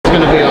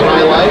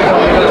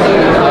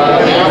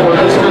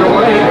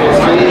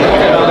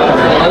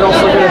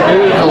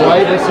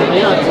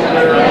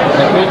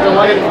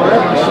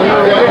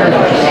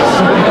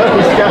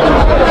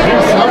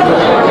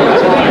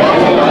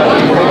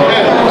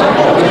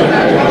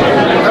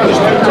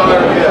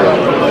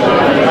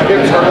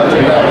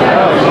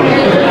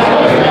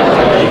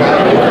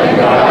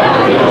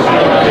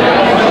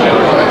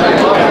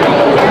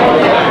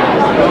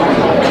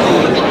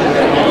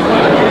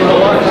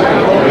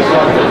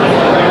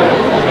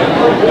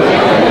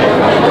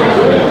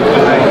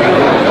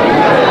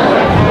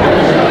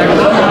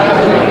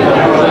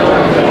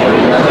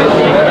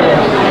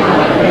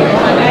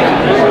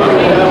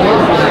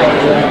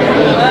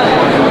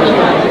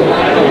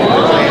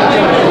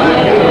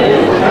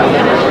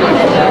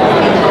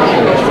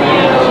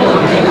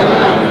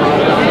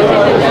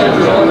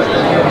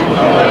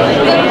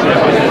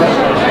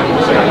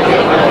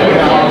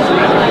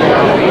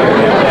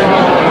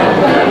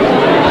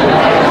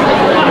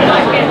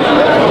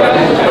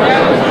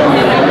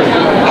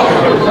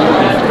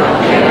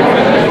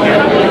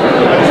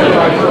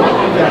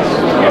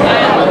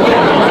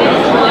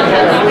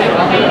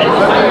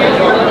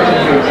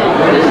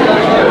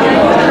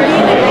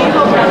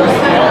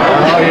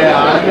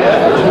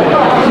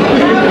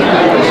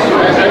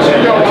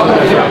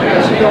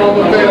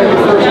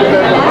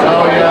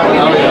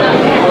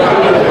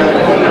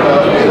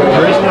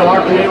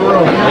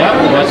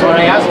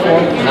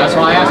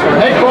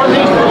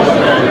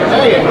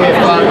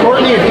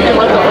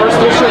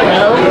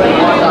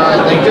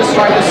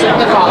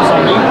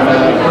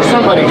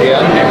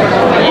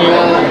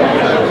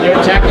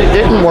It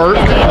didn't work.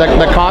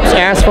 The cops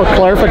asked for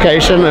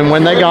clarification, and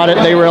when they got it,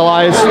 they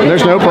realized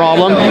there's no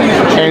problem,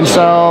 and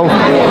so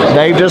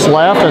they just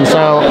left. And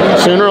so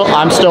sooner,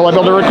 I'm still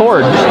able to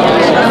record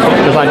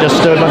because I just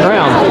stood my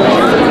ground.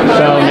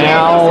 So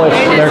now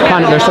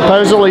they're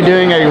supposedly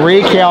doing a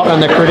recount on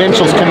the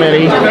credentials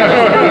committee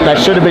that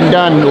should have been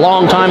done a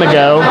long time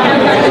ago.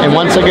 And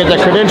once they get the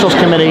credentials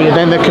committee,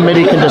 then the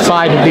committee can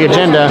decide the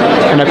agenda.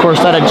 And of course,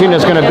 that agenda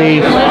is going to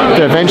be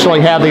to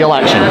eventually have the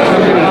election.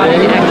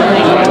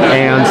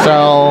 And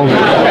so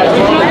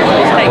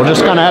we're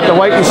just going to have to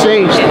wait and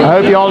see. I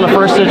hope you all in the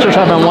First District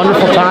have a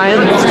wonderful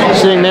time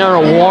sitting there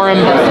in a warm,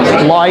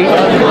 light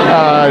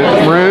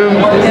room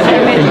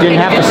and didn't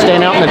have to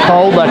stand out in the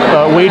cold like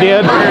we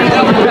did.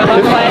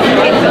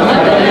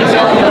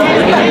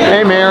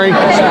 Hey, Mary.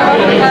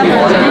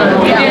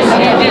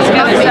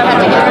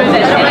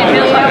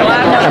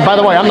 And by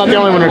the way, I'm not the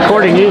only one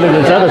recording either.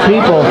 There's other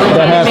people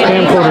that have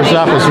camcorders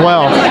up as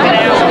well.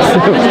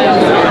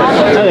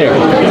 Hi there.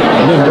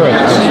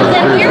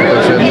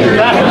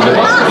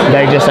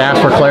 They just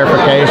asked for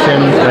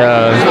clarification,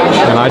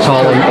 and I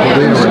told them.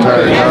 Being a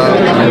retired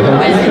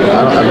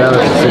cop, I doubt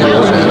it's a city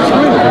ordinance.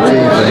 If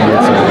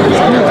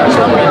it's anything,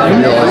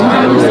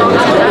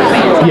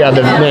 yeah,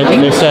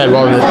 they said,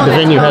 well, the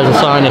venue has a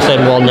sign that said,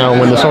 well, no,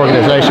 when this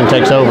organization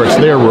takes over, it's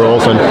their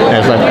rules. And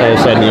as I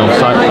said,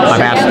 I've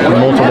asked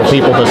multiple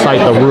people to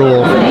cite the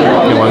rule,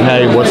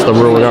 hey, what's the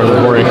rule regarding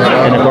recording?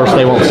 And of course,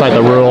 they won't cite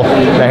the rule.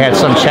 They had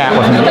some chat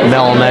with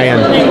Melonia,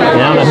 and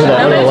I don't know who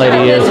that other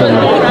lady is, and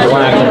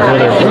black and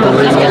with her.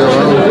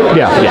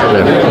 Yeah,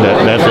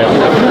 that's it.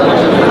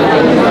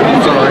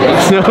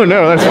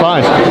 No, that's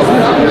fine.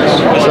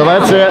 So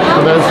that's it.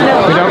 For those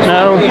who don't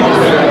know,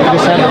 I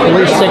just had the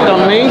police sicked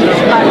on me.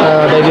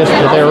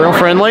 They were real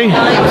friendly.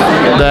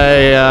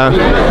 They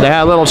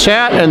had a little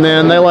chat and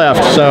then they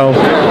left. So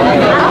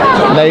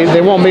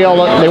they won't be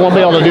able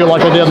to do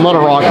like they did in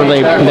Little Rock, where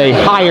they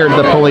hired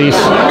the police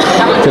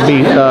to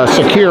be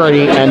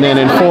security and then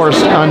enforce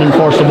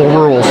unenforceable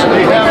rules.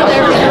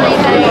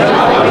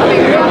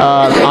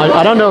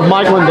 I don't know if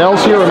Mike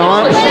Lindell's here or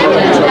not.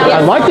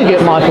 I'd like to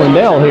get Mike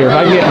Lindell here. If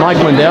I can get Mike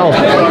Lindell,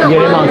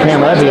 get him on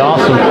camera, that'd be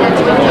awesome.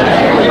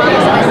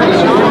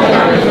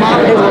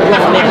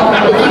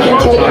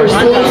 Take your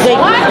seats.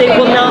 They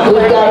will not.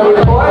 We've got a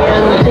report,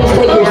 and please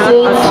take your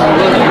seats.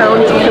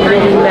 County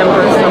committee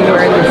members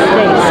somewhere in the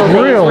state, so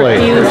they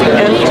refused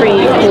entry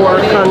for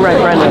Conrad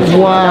Reynolds.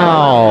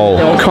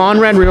 Wow.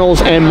 Conrad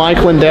Reynolds and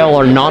Mike Lindell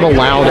are not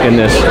allowed in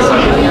this.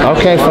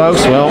 Okay,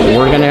 folks. Well,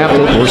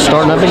 we're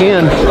starting up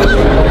again.